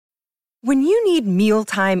When you need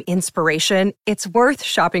mealtime inspiration, it's worth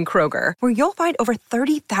shopping Kroger, where you'll find over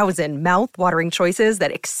 30,000 mouth-watering choices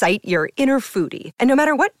that excite your inner foodie. And no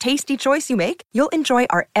matter what tasty choice you make, you'll enjoy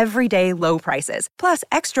our everyday low prices, plus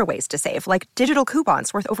extra ways to save, like digital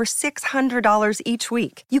coupons worth over $600 each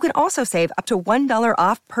week. You can also save up to $1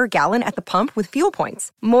 off per gallon at the pump with fuel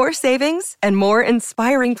points. More savings and more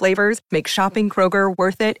inspiring flavors make shopping Kroger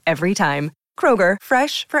worth it every time. Kroger,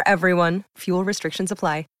 fresh for everyone. Fuel restrictions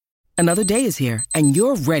apply. Another day is here, and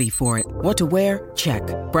you're ready for it. What to wear? Check.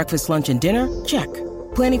 Breakfast, lunch, and dinner? Check.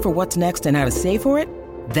 Planning for what's next and how to save for it?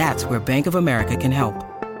 That's where Bank of America can help.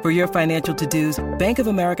 For your financial to-dos, Bank of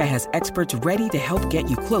America has experts ready to help get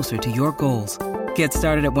you closer to your goals. Get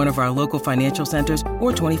started at one of our local financial centers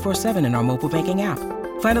or 24/7 in our mobile banking app.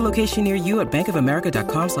 Find a location near you at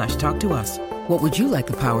bankofamerica.com/talktous. What would you like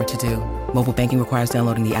the power to do? Mobile banking requires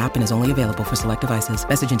downloading the app and is only available for select devices.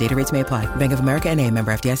 Message and data rates may apply. Bank of America N.A.,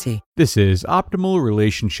 member FDIC. This is Optimal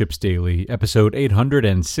Relationships Daily, episode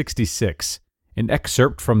 866, an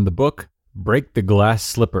excerpt from the book Break the Glass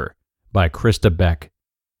Slipper by Krista Beck.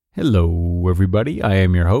 Hello, everybody. I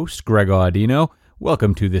am your host, Greg Audino.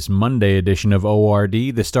 Welcome to this Monday edition of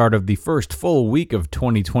ORD, the start of the first full week of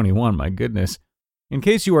 2021. My goodness. In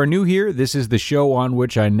case you are new here, this is the show on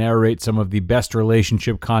which I narrate some of the best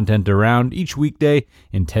relationship content around each weekday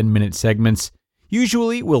in 10-minute segments.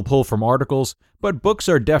 Usually, we'll pull from articles, but books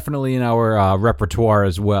are definitely in our repertoire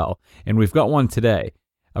as well, and we've got one today.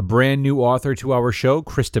 A brand new author to our show,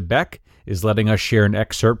 Krista Beck, is letting us share an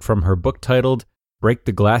excerpt from her book titled Break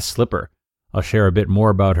the Glass Slipper. I'll share a bit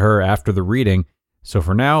more about her after the reading, so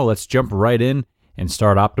for now, let's jump right in and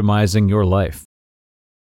start optimizing your life.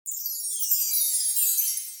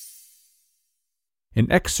 An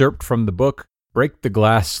excerpt from the book Break the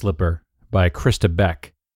Glass Slipper by Krista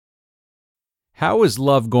Beck. How is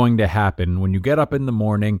love going to happen when you get up in the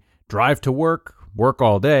morning, drive to work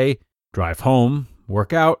all day, drive home,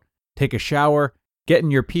 work out, take a shower, get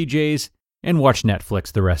in your PJs, and watch Netflix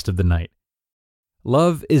the rest of the night?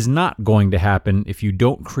 Love is not going to happen if you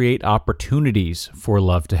don't create opportunities for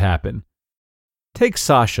love to happen. Take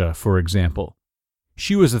Sasha, for example.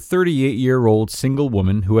 She was a 38-year-old single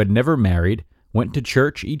woman who had never married, went to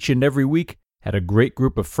church each and every week, had a great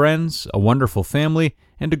group of friends, a wonderful family,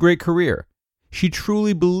 and a great career. She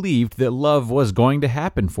truly believed that love was going to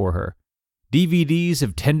happen for her. DVDs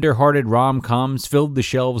of tender-hearted rom-coms filled the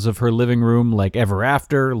shelves of her living room like Ever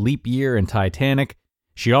After, Leap Year, and Titanic.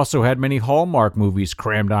 She also had many Hallmark movies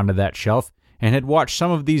crammed onto that shelf and had watched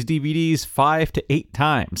some of these DVDs 5 to 8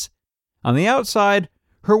 times. On the outside,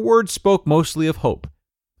 her words spoke mostly of hope.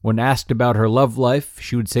 When asked about her love life,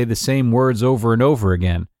 she would say the same words over and over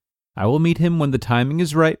again. I will meet him when the timing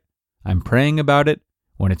is right. I'm praying about it.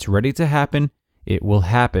 When it's ready to happen, it will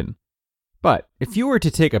happen. But if you were to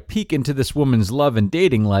take a peek into this woman's love and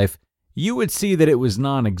dating life, you would see that it was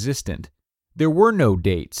non-existent. There were no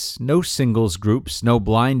dates, no singles groups, no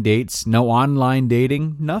blind dates, no online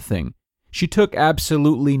dating, nothing. She took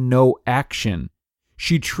absolutely no action.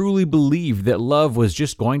 She truly believed that love was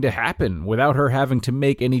just going to happen without her having to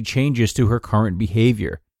make any changes to her current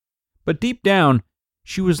behavior. But deep down,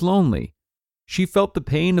 she was lonely. She felt the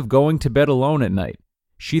pain of going to bed alone at night.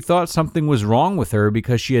 She thought something was wrong with her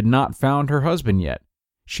because she had not found her husband yet.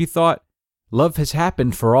 She thought, love has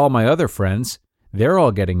happened for all my other friends. They're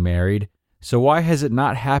all getting married, so why has it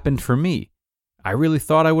not happened for me? I really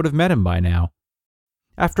thought I would have met him by now.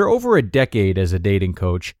 After over a decade as a dating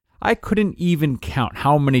coach, I couldn't even count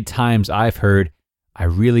how many times I've heard, I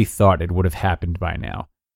really thought it would have happened by now.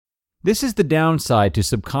 This is the downside to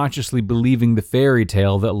subconsciously believing the fairy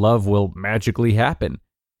tale that love will magically happen.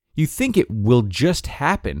 You think it will just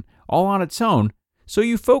happen, all on its own, so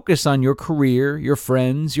you focus on your career, your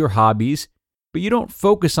friends, your hobbies, but you don't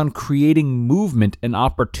focus on creating movement and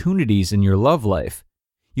opportunities in your love life.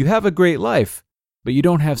 You have a great life, but you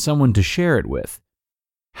don't have someone to share it with.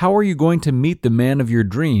 How are you going to meet the man of your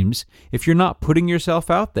dreams if you're not putting yourself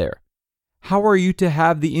out there? How are you to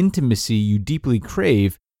have the intimacy you deeply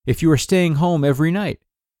crave if you are staying home every night?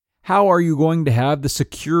 How are you going to have the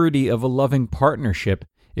security of a loving partnership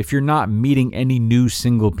if you're not meeting any new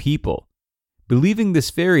single people? Believing this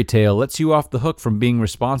fairy tale lets you off the hook from being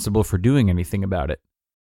responsible for doing anything about it.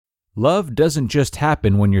 Love doesn't just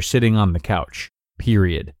happen when you're sitting on the couch,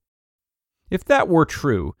 period. If that were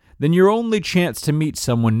true, then your only chance to meet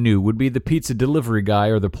someone new would be the pizza delivery guy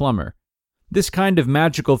or the plumber. This kind of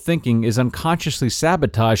magical thinking is unconsciously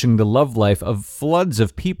sabotaging the love life of floods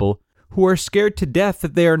of people who are scared to death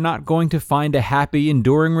that they are not going to find a happy,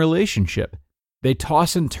 enduring relationship. They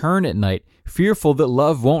toss and turn at night, fearful that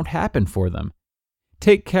love won't happen for them.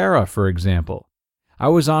 Take Kara, for example. I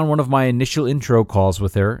was on one of my initial intro calls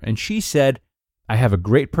with her, and she said, "I have a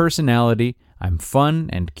great personality, I'm fun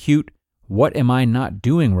and cute. What am I not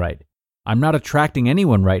doing right? I'm not attracting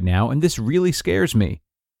anyone right now, and this really scares me."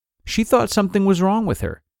 She thought something was wrong with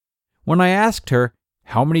her. When I asked her,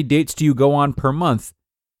 "How many dates do you go on per month?"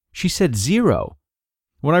 she said 0.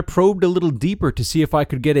 When I probed a little deeper to see if I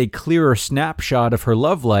could get a clearer snapshot of her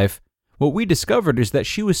love life, what we discovered is that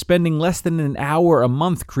she was spending less than an hour a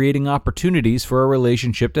month creating opportunities for a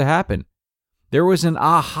relationship to happen. There was an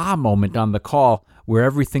aha moment on the call where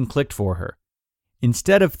everything clicked for her.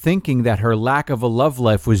 Instead of thinking that her lack of a love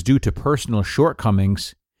life was due to personal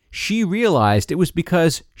shortcomings, she realized it was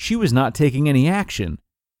because she was not taking any action.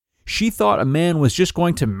 She thought a man was just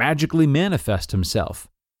going to magically manifest himself.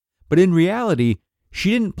 But in reality,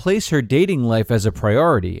 she didn't place her dating life as a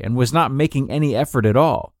priority and was not making any effort at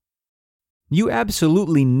all. You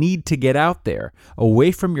absolutely need to get out there,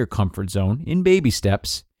 away from your comfort zone, in baby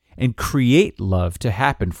steps, and create love to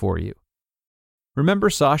happen for you. Remember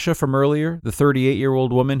Sasha from earlier, the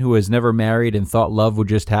 38-year-old woman who has never married and thought love would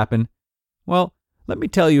just happen? Well, let me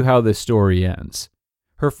tell you how this story ends.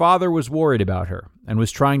 Her father was worried about her and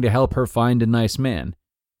was trying to help her find a nice man.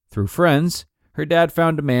 Through friends, her dad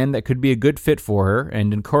found a man that could be a good fit for her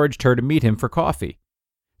and encouraged her to meet him for coffee.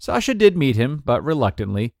 Sasha did meet him, but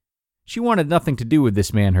reluctantly. She wanted nothing to do with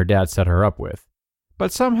this man her dad set her up with.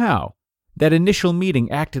 But somehow, that initial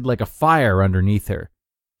meeting acted like a fire underneath her.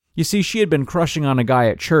 You see, she had been crushing on a guy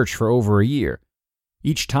at church for over a year.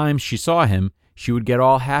 Each time she saw him, she would get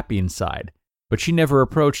all happy inside, but she never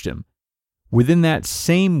approached him. Within that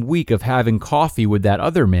same week of having coffee with that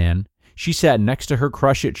other man, she sat next to her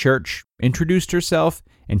crush at church, introduced herself,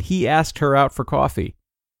 and he asked her out for coffee.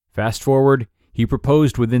 Fast forward, he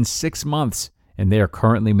proposed within 6 months, and they are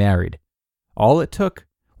currently married. All it took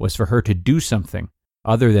was for her to do something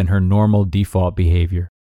other than her normal default behavior.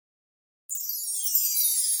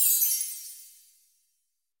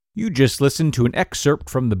 You just listened to an excerpt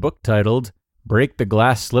from the book titled Break the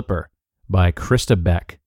Glass Slipper by Krista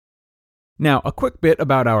Beck. Now, a quick bit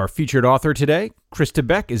about our featured author today. Krista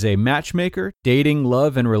Beck is a matchmaker, dating,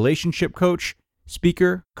 love, and relationship coach,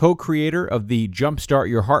 speaker, co-creator of the Jumpstart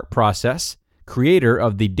Your Heart process, creator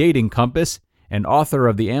of the Dating Compass, and author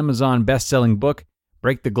of the Amazon best-selling book,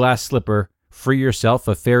 Break the Glass Slipper, Free Yourself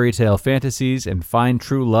of Fairy Tale Fantasies and Find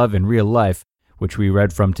True Love in Real Life, which we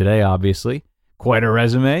read from today, obviously. Quite a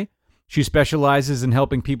resume. She specializes in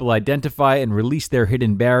helping people identify and release their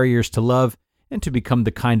hidden barriers to love and to become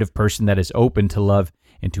the kind of person that is open to love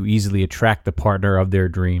and to easily attract the partner of their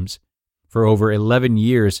dreams. For over 11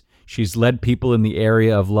 years, she's led people in the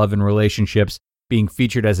area of love and relationships, being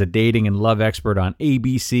featured as a dating and love expert on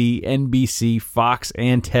ABC, NBC, Fox,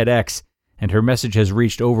 and TEDx, and her message has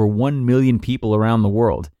reached over 1 million people around the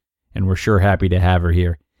world, and we're sure happy to have her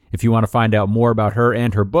here. If you want to find out more about her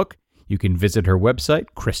and her book, you can visit her website,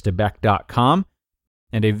 KristaBeck.com,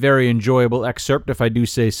 and a very enjoyable excerpt, if I do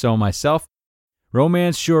say so myself.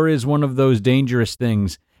 Romance sure is one of those dangerous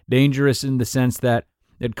things, dangerous in the sense that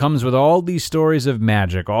it comes with all these stories of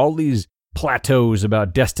magic, all these plateaus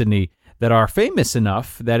about destiny that are famous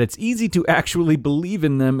enough that it's easy to actually believe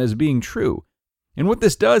in them as being true. And what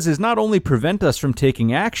this does is not only prevent us from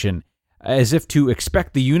taking action, as if to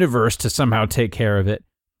expect the universe to somehow take care of it,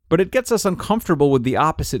 but it gets us uncomfortable with the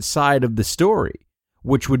opposite side of the story,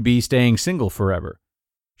 which would be staying single forever.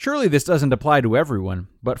 Surely this doesn't apply to everyone,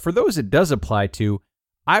 but for those it does apply to,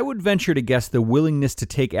 I would venture to guess the willingness to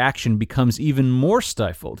take action becomes even more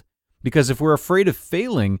stifled, because if we're afraid of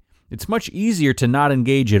failing, it's much easier to not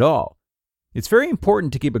engage at all. It's very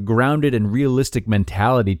important to keep a grounded and realistic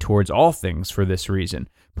mentality towards all things for this reason,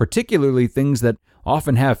 particularly things that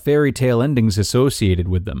often have fairy tale endings associated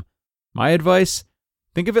with them. My advice?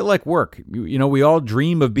 Think of it like work. We all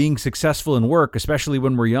dream of being successful in work, especially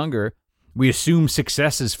when we're younger. We assume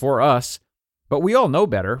success is for us, but we all know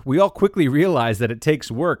better. We all quickly realize that it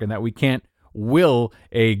takes work and that we can't will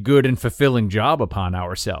a good and fulfilling job upon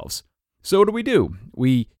ourselves. So what do?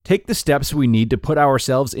 We take the steps we need to put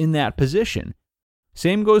ourselves in that position.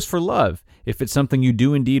 Same goes for love, if it's something you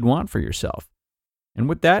do indeed want for yourself. And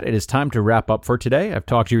with that, it is time to wrap up for today. I've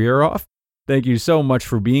talked your ear off. Thank you so much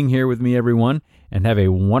for being here with me, everyone, and have a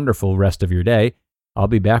wonderful rest of your day. I'll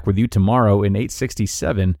be back with you tomorrow in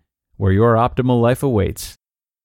 867, where your optimal life awaits.